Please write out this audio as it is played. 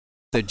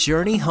The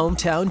Journey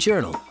Hometown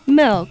Journal.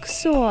 Milk,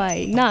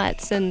 soy,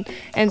 nuts, and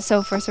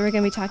so forth. So we're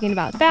going to be talking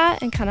about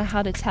that and kind of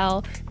how to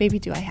tell, maybe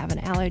do I have an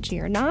allergy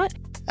or not.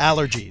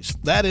 Allergies.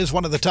 That is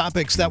one of the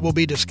topics that will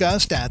be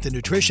discussed at the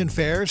Nutrition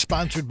Fair,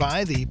 sponsored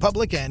by the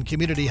Public and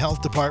Community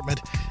Health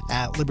Department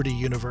at Liberty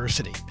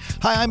University.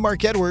 Hi, I'm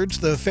Mark Edwards.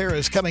 The fair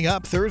is coming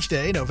up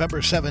Thursday, November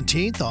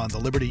 17th on the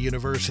Liberty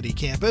University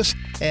campus.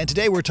 And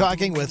today we're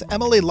talking with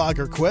Emily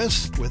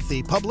Lagerquist with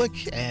the Public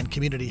and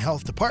Community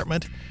Health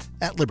Department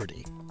at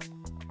Liberty.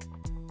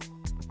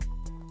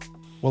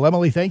 Well,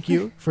 Emily, thank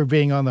you for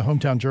being on the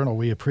Hometown Journal.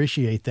 We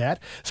appreciate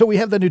that. So we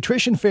have the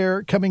Nutrition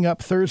Fair coming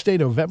up Thursday,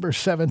 November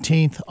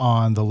 17th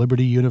on the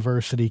Liberty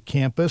University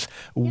campus.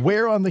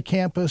 Where on the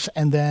campus,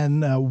 and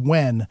then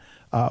when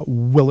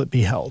will it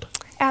be held?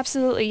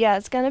 Absolutely, yeah.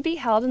 It's going to be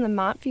held in the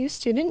Montview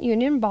Student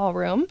Union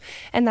Ballroom,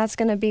 and that's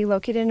going to be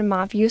located in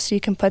Montview, so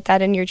you can put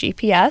that in your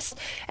GPS.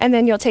 And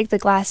then you'll take the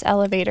glass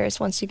elevators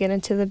once you get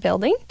into the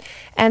building.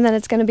 And then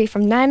it's going to be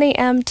from 9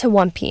 a.m. to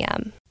 1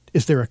 p.m.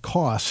 Is there a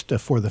cost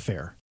for the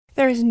fair?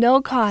 There is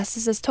no cost.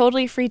 This is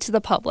totally free to the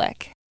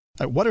public.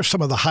 What are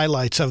some of the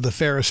highlights of the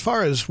fair as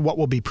far as what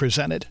will be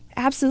presented?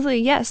 Absolutely,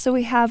 yes. So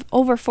we have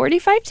over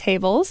 45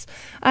 tables,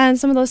 and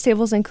some of those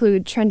tables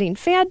include trending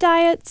fad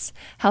diets,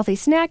 healthy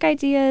snack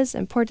ideas,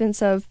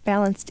 importance of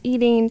balanced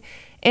eating,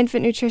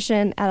 infant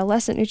nutrition,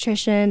 adolescent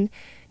nutrition,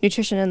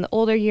 nutrition in the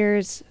older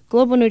years,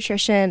 global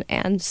nutrition,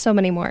 and so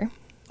many more.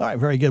 All right,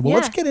 very good. Well,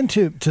 let's get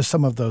into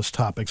some of those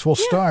topics. We'll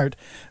start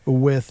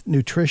with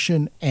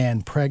nutrition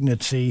and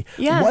pregnancy.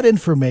 What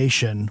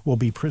information will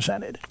be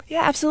presented?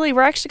 Yeah, absolutely.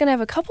 We're actually going to have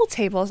a couple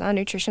tables on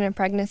nutrition and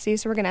pregnancy.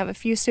 So we're going to have a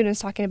few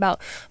students talking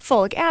about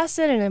folic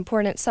acid and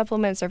important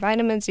supplements or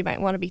vitamins you might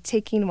want to be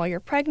taking while you're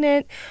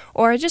pregnant,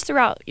 or just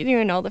throughout,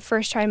 the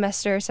first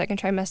trimester, second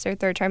trimester,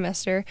 third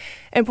trimester,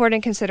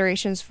 important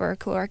considerations for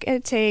caloric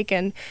intake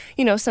and,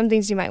 some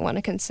things you might want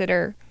to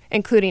consider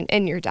including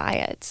in your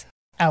diet.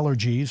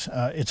 Allergies.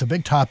 It's a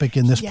big topic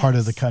in this part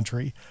of the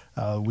country.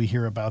 We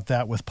hear about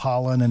that with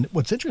pollen. And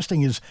what's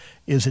interesting is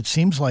it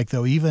seems like,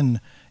 though, even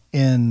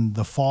in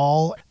the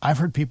fall, I've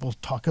heard people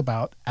talk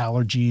about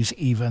allergies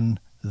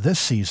even this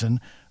season,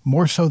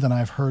 more so than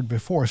I've heard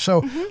before.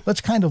 So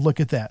let's kind of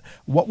look at that.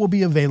 What will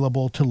be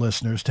available to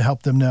listeners to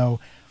help them know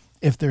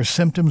if their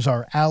symptoms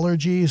are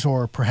allergies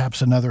or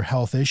perhaps another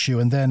health issue,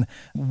 and then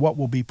what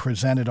will be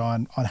presented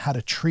on how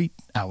to treat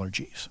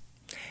allergies?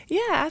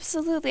 Yeah,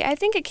 absolutely. I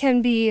think it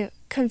can be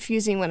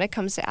confusing when it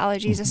comes to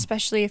allergies,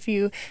 especially if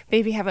you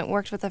maybe haven't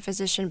worked with a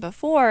physician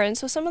before. And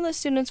so some of the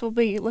students will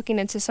be looking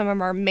into some of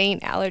our main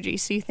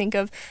allergies. So you think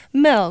of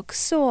milk,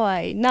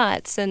 soy,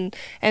 nuts, and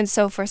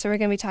so forth. So we're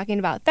going to be talking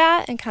about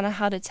that and kind of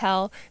how to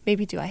tell,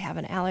 maybe do I have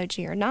an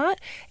allergy or not?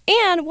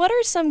 And what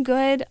are some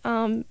good,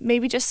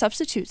 maybe just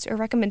substitutes or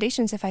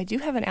recommendations if I do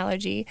have an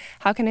allergy?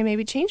 How can I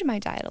maybe change my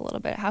diet a little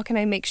bit? How can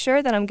I make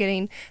sure that I'm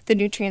getting the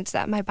nutrients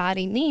that my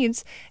body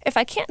needs if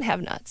I can't have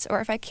nuts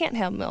or if I can't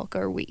have milk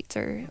or wheat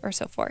or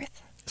so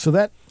forth? So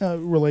that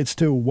relates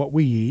to what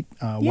we eat.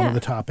 One of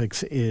the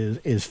topics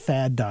is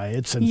fad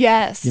diets. And,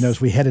 as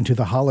we head into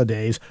the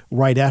holidays,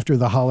 right after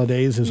the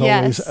holidays is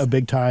always a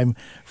big time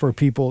for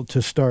people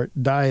to start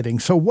dieting.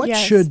 So what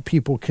should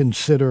people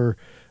consider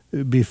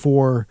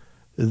before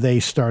they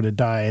start a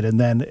diet? And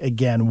then,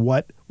 again,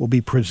 what will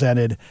be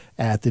presented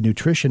at the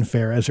Nutrition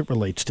Fair as it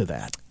relates to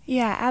that?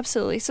 Yeah,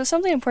 absolutely. So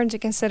something important to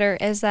consider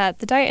is that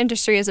the diet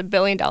industry is a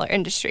billion-dollar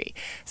industry.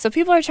 So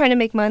people are trying to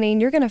make money, and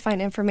you're going to find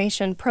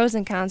information, pros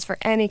and cons for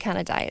any kind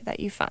of diet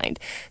that you find.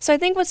 So I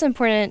think what's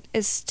important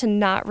is to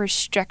not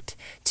restrict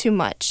too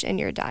much in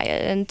your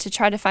diet and to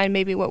try to find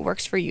maybe what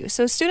works for you.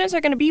 So students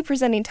are going to be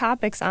presenting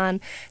topics on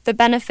the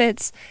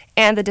benefits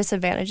and the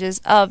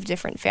disadvantages of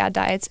different fad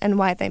diets and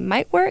why they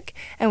might work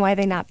and why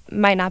they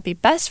might not be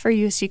best for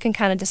you, so you can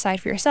kind of decide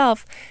for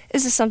yourself,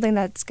 is this something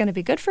that's going to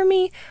be good for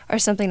me or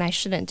something I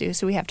shouldn't do?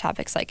 So we have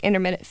topics like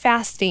intermittent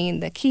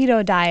fasting, the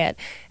keto diet,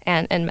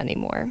 and many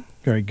more.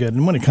 Very good.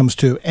 And when it comes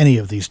to any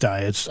of these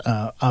diets,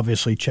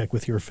 obviously check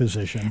with your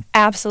physician.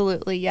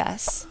 Absolutely,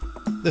 yes.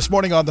 This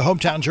morning on the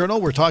Hometown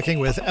Journal, we're talking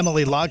with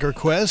Emily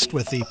Lagerquist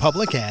with the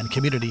Public and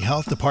Community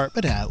Health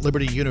Department at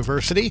Liberty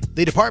University.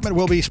 The department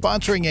will be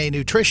sponsoring a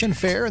nutrition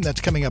fair, and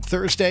that's coming up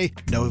Thursday,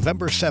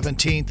 November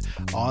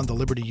 17th on the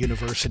Liberty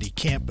University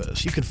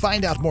campus. You can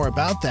find out more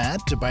about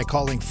that by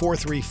calling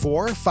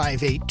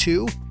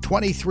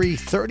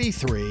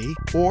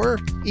 434-582-2333 or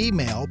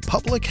email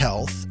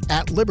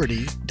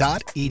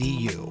publichealth@liberty.edu.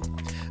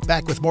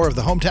 Back with more of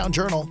the Hometown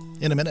Journal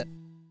in a minute.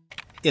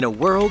 In a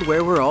world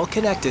where we're all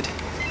connected,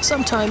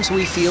 sometimes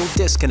we feel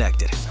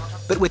disconnected.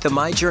 But with the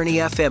My Journey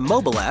FM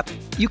mobile app,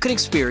 you can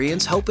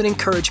experience hope and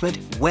encouragement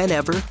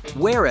whenever,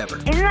 wherever.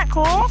 Isn't that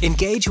cool?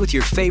 Engage with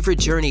your favorite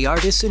Journey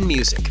artists and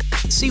music.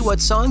 See what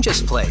song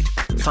just played.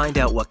 Find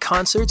out what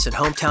concerts and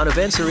hometown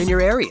events are in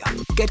your area.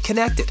 Get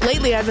connected.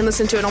 Lately, I've been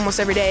listening to it almost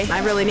every day.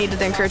 I really needed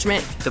the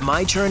encouragement. The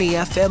My Journey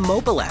FM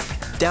mobile app.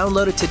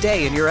 Download it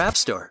today in your app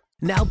store.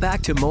 Now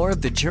back to more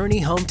of the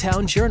Journey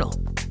Hometown Journal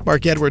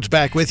Mark Edwards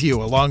back with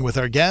you, along with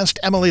our guest,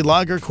 Emily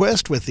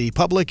Lagerquist with the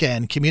Public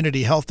and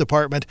Community Health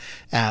Department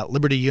at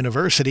Liberty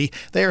University.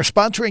 They are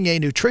sponsoring a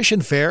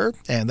nutrition fair,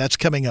 and that's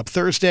coming up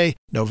Thursday,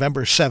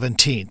 November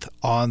 17th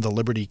on the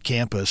Liberty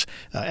campus.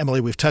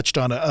 Emily, we've touched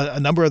on a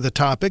number of the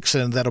topics,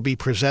 and that'll be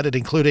presented,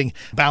 including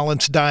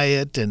balanced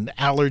diet and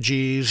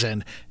allergies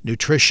and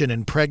nutrition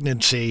and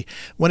pregnancy.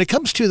 When it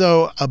comes to,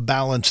 though, a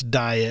balanced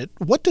diet,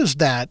 what does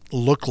that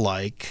look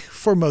like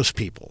for most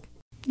people?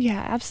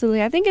 Yeah,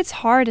 absolutely. I think it's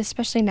hard,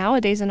 especially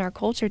nowadays in our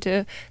culture,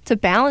 to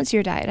balance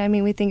your diet. I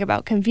mean, we think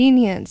about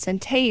convenience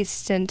and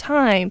taste and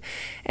time.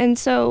 And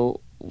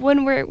so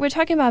when we're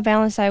talking about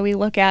balanced diet, we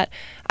look at,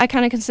 I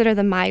kind of consider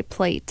the my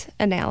plate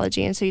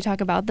analogy. And so you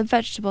talk about the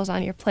vegetables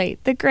on your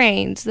plate, the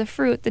grains, the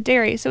fruit, the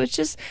dairy. So it's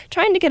just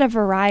trying to get a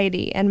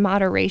variety and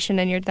moderation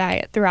in your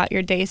diet throughout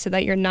your day so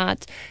that you're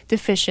not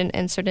deficient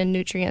in certain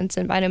nutrients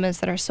and vitamins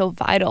that are so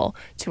vital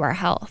to our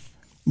health.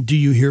 Do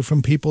you hear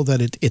from people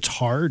that it's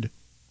hard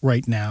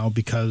right now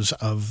because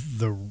of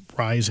the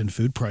rise in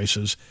food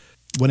prices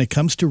when it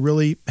comes to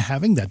really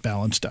having that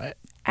balanced diet?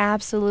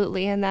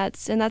 Absolutely, and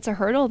that's a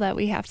hurdle that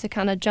we have to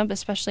kind of jump,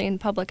 especially in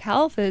public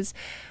health, is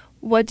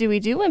what do we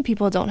do when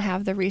people don't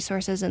have the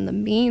resources and the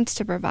means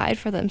to provide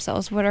for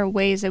themselves? What are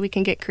ways that we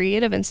can get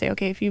creative and say,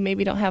 okay, if you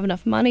maybe don't have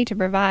enough money to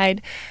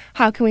provide,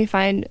 how can we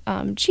find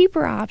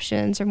cheaper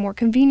options or more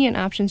convenient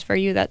options for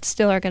you that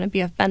still are going to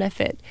be of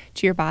benefit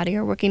to your body,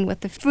 or working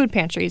with the food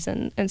pantries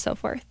and so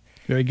forth?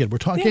 Very good. We're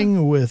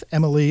talking with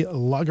Emily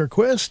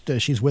Lagerquist.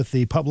 She's with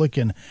the Public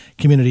and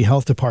Community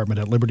Health Department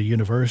at Liberty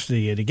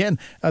University. And again,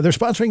 they're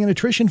sponsoring a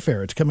nutrition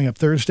fair. It's coming up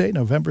Thursday,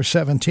 November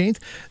 17th.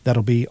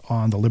 That'll be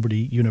on the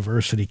Liberty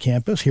University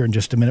campus. Here in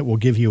just a minute, we'll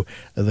give you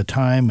the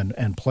time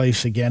and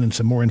place again and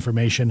some more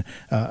information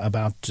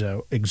about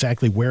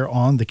exactly where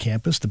on the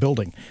campus, the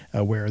building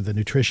where the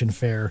nutrition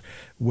fair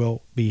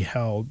will be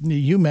held.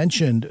 You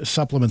mentioned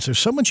supplements. There's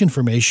so much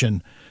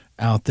information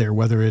out there,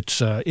 whether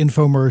it's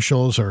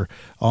infomercials or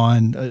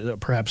on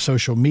perhaps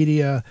social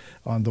media,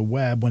 on the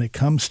web, when it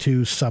comes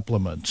to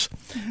supplements.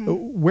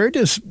 Mm-hmm. Where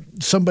does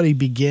somebody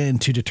begin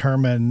to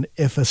determine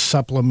if a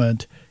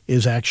supplement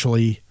is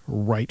actually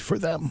right for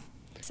them?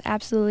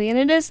 Absolutely. And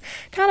it is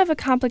kind of a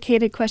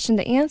complicated question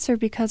to answer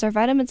because our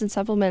vitamins and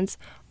supplements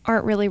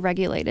aren't really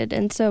regulated.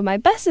 And so my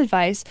best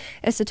advice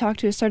is to talk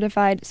to a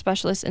certified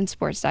specialist in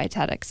sports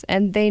dietetics,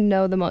 and they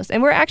know the most.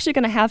 And we're actually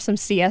going to have some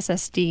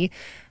CSSD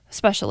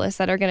specialists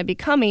that are going to be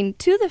coming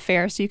to the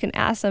fair, so you can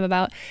ask them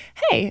about,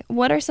 hey,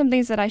 what are some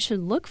things that I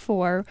should look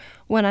for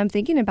when I'm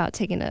thinking about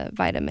taking a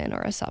vitamin or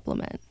a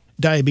supplement?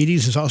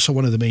 Diabetes is also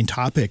one of the main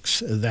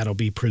topics that'll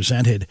be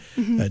presented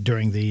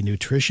during the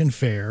nutrition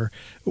fair.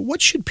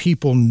 What should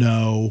people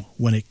know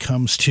when it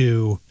comes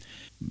to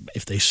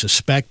if they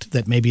suspect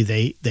that maybe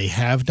they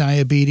have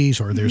diabetes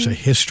or there's a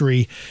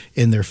history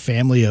in their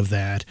family of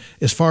that,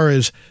 as far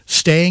as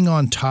staying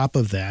on top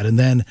of that, and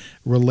then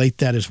relate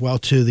that as well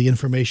to the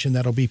information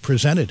that'll be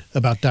presented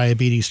about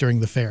diabetes during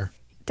the fair?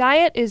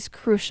 Diet is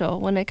crucial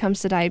when it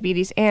comes to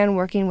diabetes and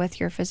working with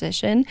your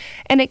physician,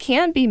 and it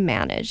can be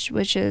managed,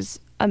 which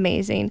is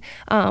amazing.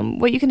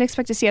 What you can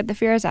expect to see at the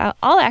fair is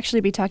I'll actually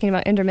be talking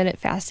about intermittent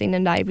fasting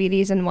and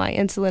diabetes and why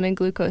insulin and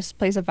glucose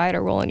plays a vital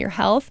role in your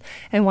health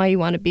and why you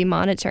want to be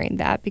monitoring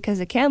that,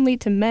 because it can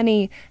lead to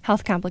many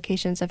health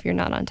complications if you're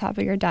not on top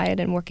of your diet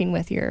and working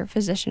with your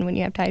physician when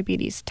you have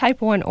diabetes,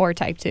 type 1 or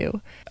type 2.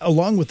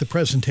 Along with the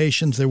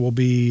presentations, there will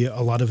be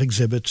a lot of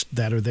exhibits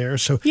that are there.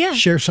 So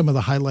share some of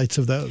the highlights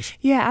of those.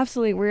 Yeah,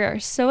 absolutely. We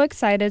are so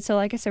excited. So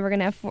like I said, we're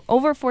going to have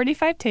over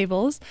 45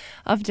 tables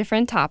of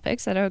different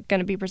topics that are going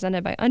to be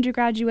presented by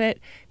undergraduate,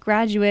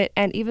 graduate,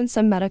 and even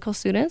some medical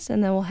students.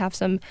 And then we'll have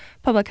some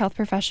public health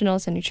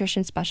professionals and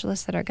nutrition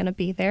specialists that are going to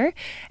be there.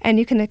 And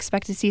you can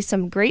expect to see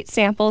some great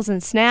samples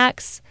and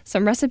snacks,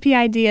 some recipe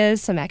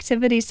ideas, some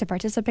activities to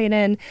participate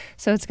in.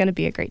 So it's going to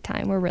be a great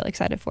time. We're really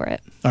excited for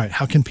it. All right.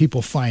 How can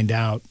people find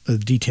out the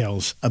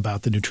details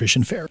about the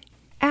nutrition fair?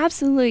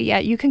 Absolutely. Yeah.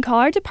 You can call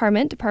our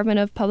Department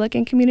of Public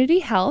and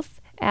Community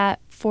Health at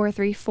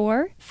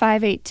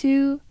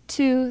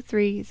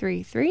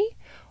 434-582-2333.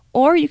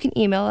 Or you can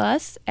email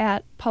us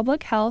at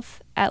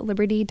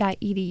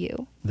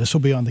publichealth@liberty.edu. This will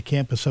be on the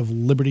campus of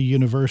Liberty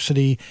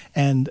University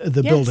and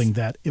the building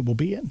that it will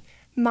be in.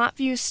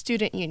 Montview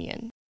Student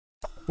Union.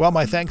 Well,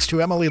 my thanks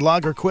to Emily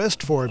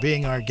Lagerquist for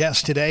being our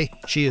guest today.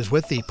 She is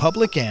with the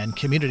Public and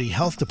Community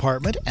Health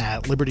Department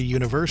at Liberty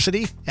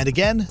University. And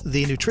again,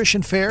 the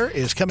Nutrition Fair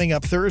is coming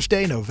up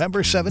Thursday,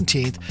 November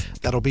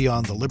 17th. That'll be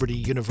on the Liberty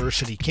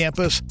University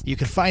campus. You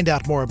can find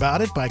out more about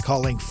it by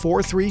calling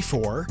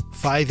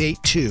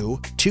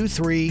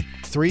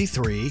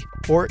 434-582-2333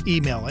 or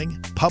emailing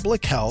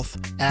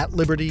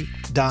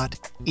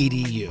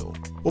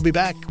publichealth@liberty.edu. We'll be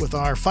back with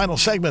our final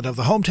segment of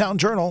the Hometown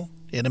Journal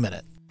in a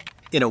minute.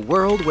 In a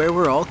world where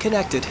we're all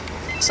connected,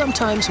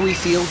 sometimes we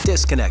feel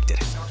disconnected.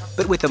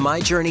 But with the My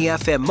Journey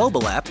FM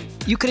mobile app,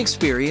 you can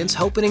experience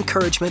hope and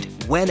encouragement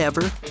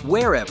whenever,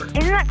 wherever. Isn't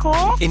that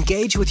cool?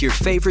 Engage with your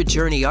favorite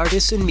Journey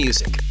artists and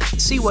music.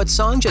 See what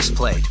song just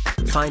played.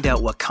 Find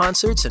out what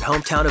concerts and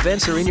hometown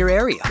events are in your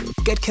area.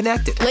 Get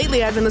connected.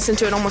 Lately, I've been listening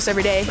to it almost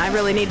every day. I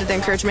really needed the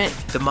encouragement.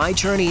 The My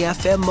Journey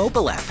FM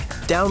mobile app.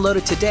 Download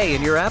it today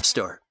in your app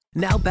store.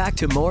 Now back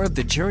to more of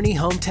the Journey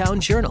Hometown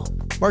Journal.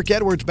 Mark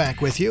Edwards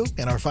back with you.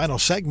 In our final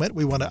segment,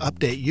 we want to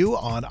update you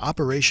on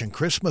Operation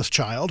Christmas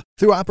Child.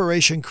 Through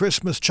Operation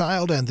Christmas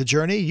Child and the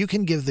Journey, you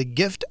can give the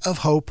gift of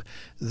hope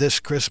this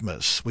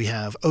Christmas. We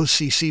have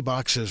OCC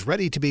boxes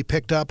ready to be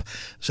picked up,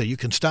 so you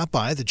can stop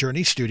by the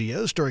Journey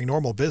Studios during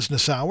normal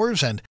business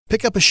hours and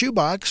pick up a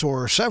shoebox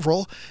or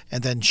several,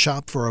 and then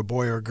shop for a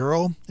boy or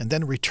girl, and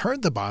then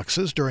return the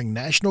boxes during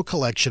National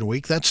Collection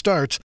Week. That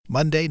starts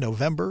Monday,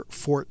 November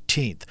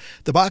 14th.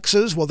 The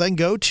boxes will then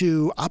go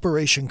to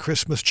Operation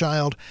Christmas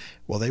Child.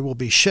 Well, they will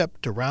be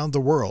shipped around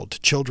the world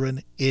to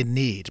children in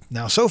need.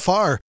 Now, so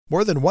far,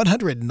 more than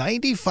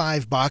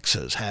 195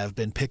 boxes have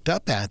been picked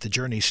up at the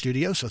Journey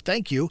Studio, so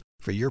thank you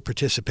for your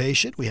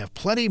participation. We have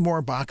plenty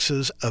more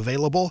boxes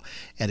available,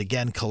 and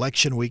again,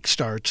 Collection Week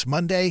starts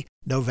Monday,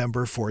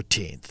 November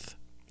 14th.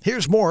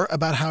 Here's more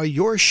about how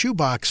your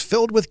shoebox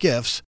filled with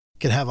gifts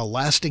can have a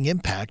lasting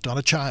impact on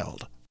a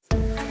child.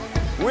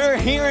 We're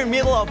here in the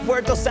middle of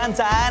Puerto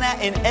Santa Ana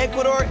in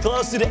Ecuador,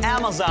 close to the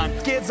Amazon.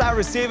 Kids are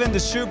receiving the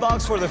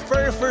shoebox for the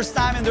very first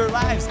time in their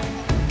lives.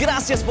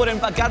 Gracias por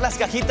empacar las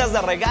cajitas de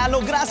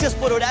regalo. Gracias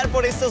por orar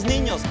por estos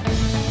niños.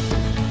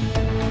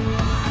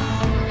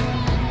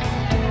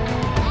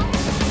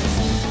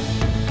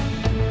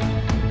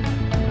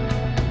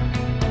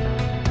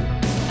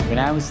 When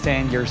I was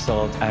 10 years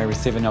old, I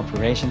received an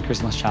Operation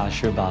Christmas Child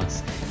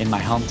shoebox in my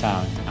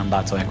hometown,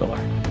 Ambato, Ecuador.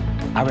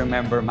 I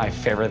remember my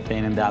favorite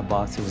thing in that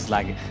box. It was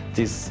like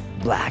this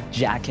black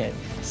jacket,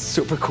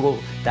 super cool,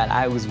 that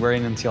I was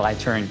wearing until I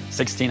turned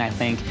 16, I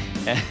think.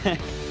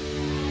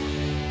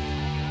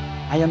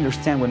 I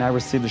understand when I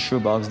received the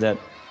shoebox that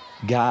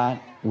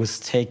God was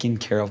taking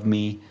care of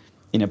me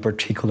in a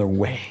particular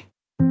way.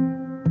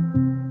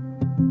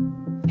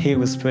 He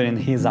was putting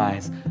His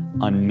eyes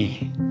on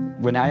me.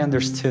 When I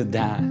understood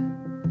that,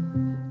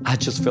 I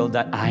just felt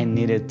that I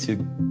needed to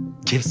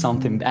give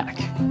something back.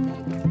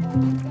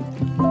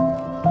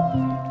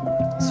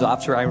 So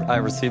after I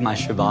received my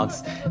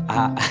shoebox,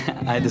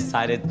 I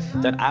decided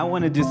that I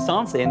want to do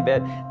something,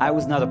 but I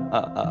was not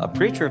a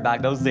preacher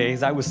back those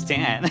days. I was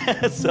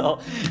 10. So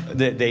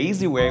the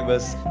easy way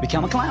was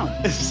become a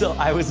clown. So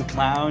I was a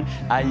clown.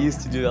 I used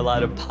to do a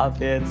lot of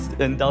puppets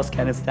and those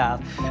kind of stuff,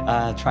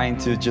 trying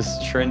to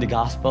just share the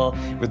gospel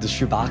with the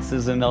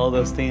shoeboxes and all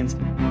those things.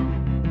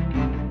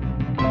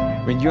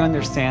 When you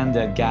understand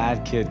that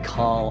God could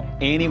call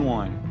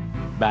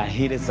anyone, but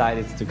He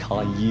decided to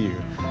call you,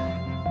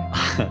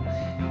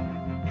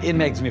 it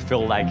makes me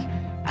feel like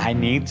I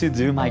need to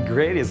do my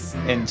greatest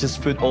and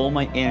just put all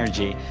my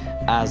energy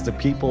as the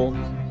people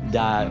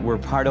that were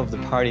part of the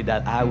party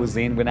that I was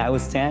in when I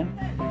was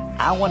 10.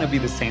 I want to be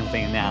the same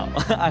thing now.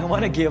 I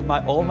want to give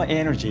all my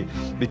energy,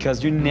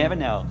 because you never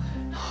know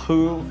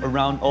who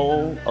around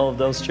all of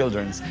those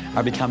children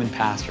are becoming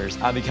pastors,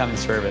 are becoming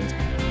servants.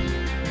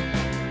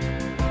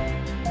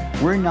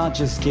 We're not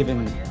just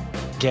giving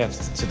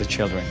gifts to the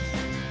children.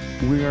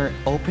 We are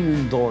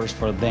opening doors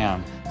for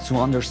them to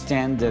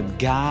understand that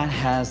God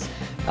has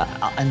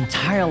an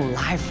entire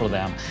life for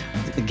them.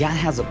 God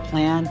has a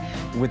plan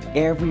with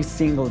every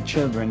single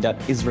children that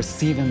is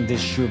receiving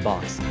this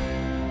shoebox.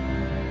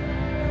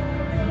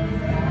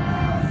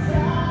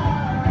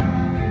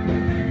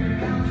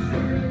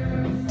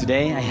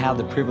 Today, I have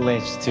the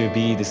privilege to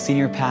be the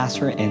senior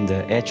pastor in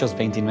the Hechos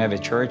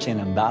 29 church in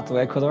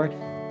Ambato, Ecuador.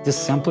 This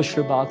simple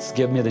shoebox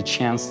gave me the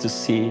chance to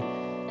see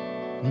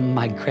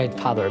my great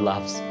Father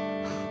loves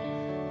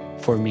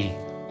for me.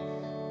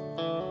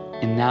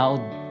 And now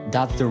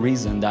that's the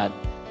reason that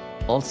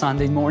all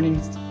Sunday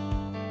mornings,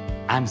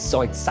 I'm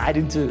so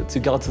excited to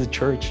go to the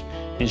church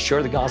and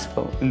share the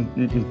gospel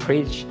and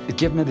preach. It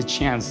gave me the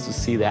chance to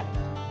see that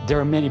there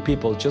are many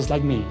people just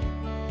like me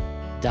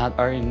that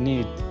are in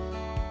need,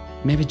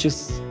 maybe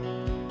just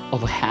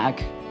of a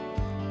hug,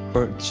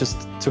 or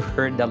just to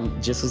hear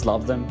that Jesus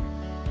loves them.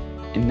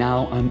 And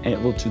now I'm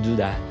able to do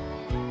that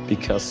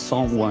because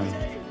someone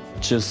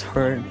just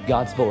heard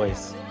God's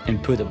voice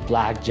and put a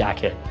black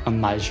jacket on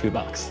my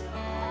shoebox.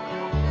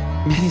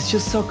 Man, it's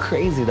just so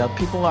crazy that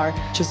people are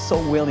just so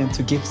willing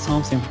to give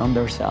something from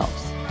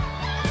themselves.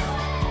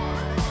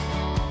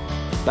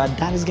 But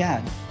that is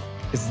God.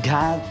 It's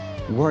God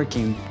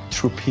working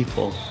through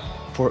people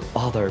for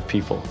other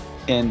people.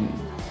 And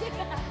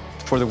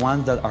for the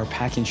ones that are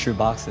packing shoe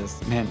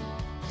boxes, man,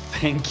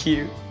 thank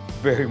you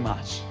very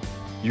much.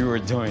 You are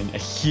doing a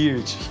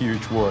huge,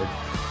 huge work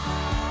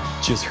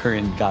just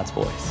hearing God's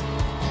voice.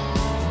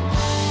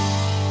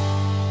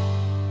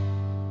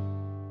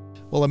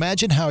 Well,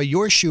 imagine how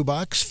your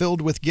shoebox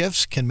filled with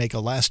gifts can make a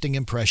lasting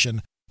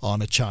impression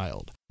on a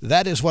child.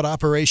 That is what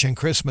Operation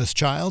Christmas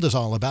Child is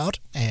all about,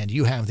 and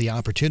you have the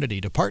opportunity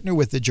to partner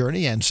with The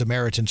Journey and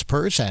Samaritan's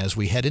Purse as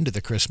we head into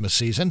the Christmas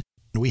season.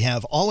 We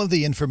have all of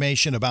the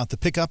information about the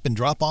pickup and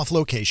drop-off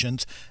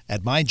locations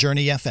at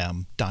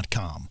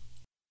myjourneyfm.com.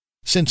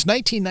 Since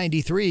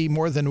 1993,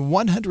 more than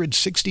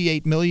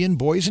 168 million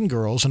boys and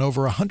girls in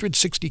over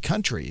 160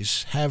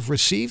 countries have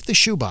received the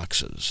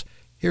shoeboxes.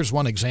 Here's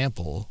one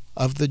example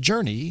of the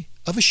journey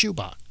of a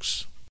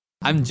shoebox.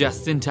 I'm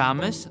Justin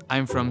Thomas.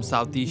 I'm from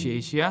Southeast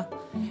Asia,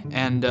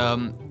 and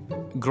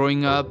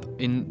growing up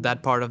in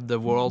that part of the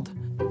world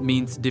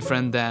means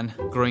different than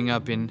growing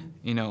up in,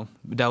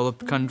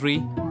 developed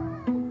country.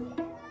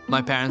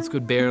 My parents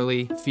could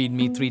barely feed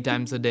me 3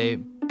 times a day,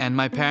 and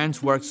my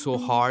parents worked so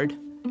hard,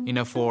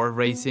 for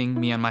raising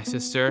me and my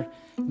sister,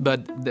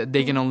 but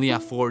they can only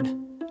afford,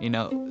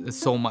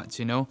 so much,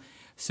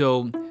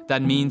 So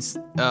that means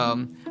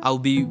I'll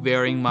be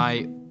wearing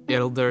my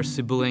elder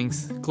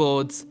siblings'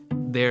 clothes,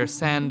 their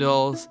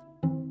sandals.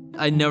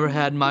 I never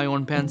had my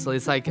own pencil.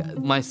 It's like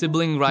my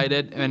sibling write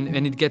it, and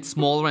when it gets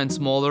smaller and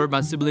smaller,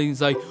 my sibling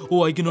is like,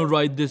 oh, I cannot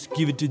write this,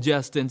 give it to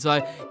Justin.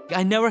 So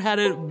I never had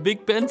a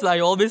big pencil. I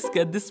always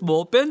get this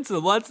small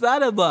pencil. What's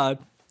that about?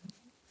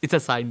 It's a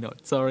side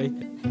note, sorry.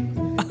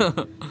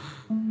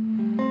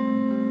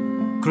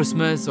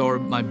 Christmas or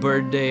my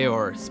birthday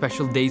or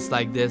special days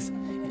like this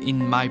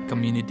in my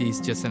community is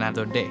just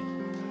another day.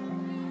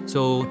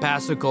 So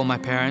pastor called my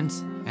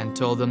parents and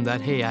told them that,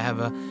 hey, I have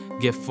a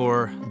gift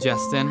for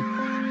Justin.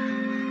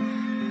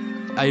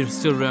 I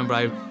still remember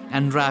I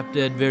unwrapped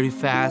it very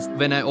fast.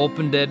 When I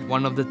opened it,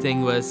 one of the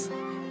things was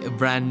a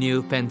brand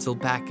new pencil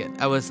packet.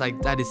 I was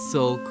like, that is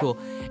so cool.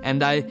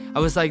 And I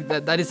was like,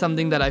 that is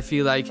something that I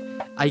feel like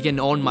I can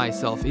own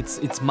myself.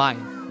 It's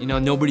mine.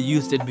 Nobody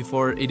used it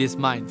before. It is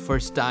mine.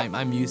 First time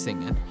I'm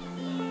using it.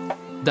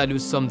 That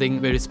was something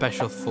very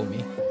special for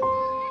me.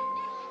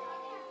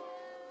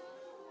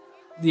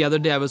 The other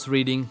day I was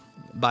reading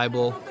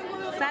Bible.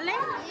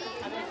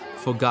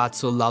 For God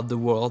so loved the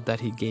world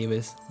that He gave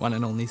His one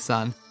and only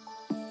Son.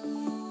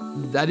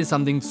 That is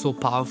something so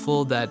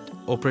powerful that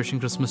Operation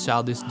Christmas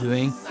Child is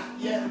doing.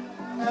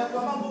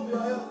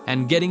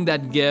 And getting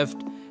that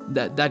gift,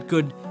 that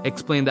could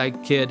explain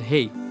that kid,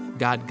 hey,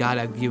 God,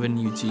 I've given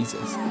you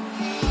Jesus.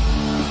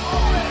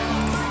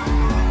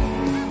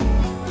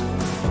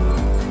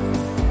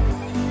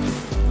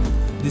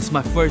 This is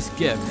my first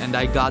gift, and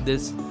I got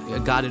it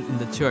in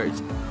the church.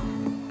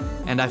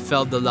 And I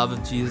felt the love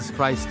of Jesus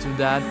Christ through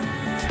that.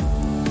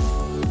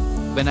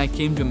 When I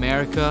came to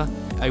America,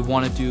 I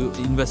wanted to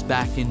invest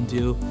back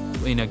into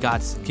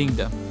God's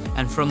kingdom.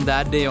 And from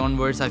that day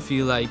onwards, I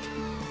feel like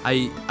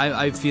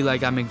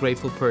I'm a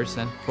grateful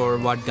person for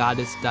what God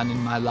has done in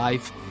my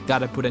life.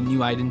 God has put a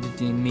new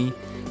identity in me.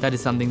 That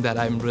is something that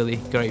I'm really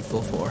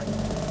grateful for.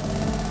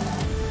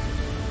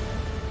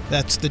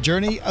 That's the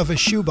journey of a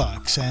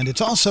shoebox, and it's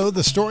also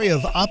the story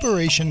of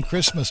Operation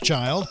Christmas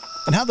Child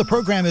and how the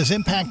program is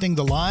impacting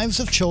the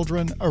lives of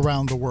children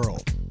around the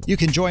world. You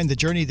can join the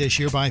journey this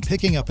year by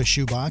picking up a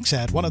shoebox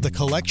at one of the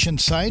collection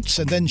sites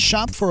and then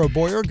shop for a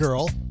boy or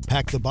girl,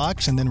 pack the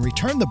box, and then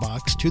return the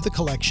box to the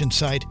collection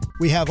site.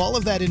 We have all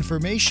of that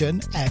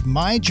information at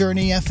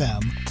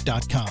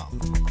myjourneyfm.com.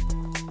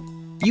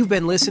 You've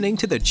been listening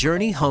to the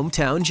Journey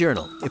Hometown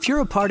Journal. If you're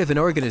a part of an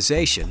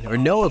organization or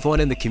know of one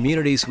in the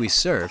communities we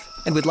serve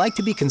and would like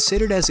to be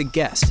considered as a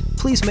guest,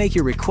 please make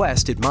your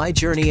request at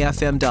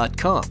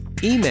myjourneyfm.com.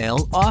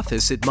 Email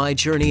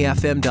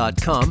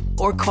office@myjourneyfm.com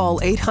or call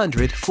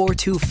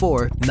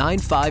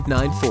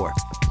 800-424-9594.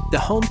 The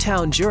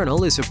Hometown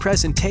Journal is a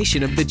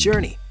presentation of The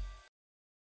Journey,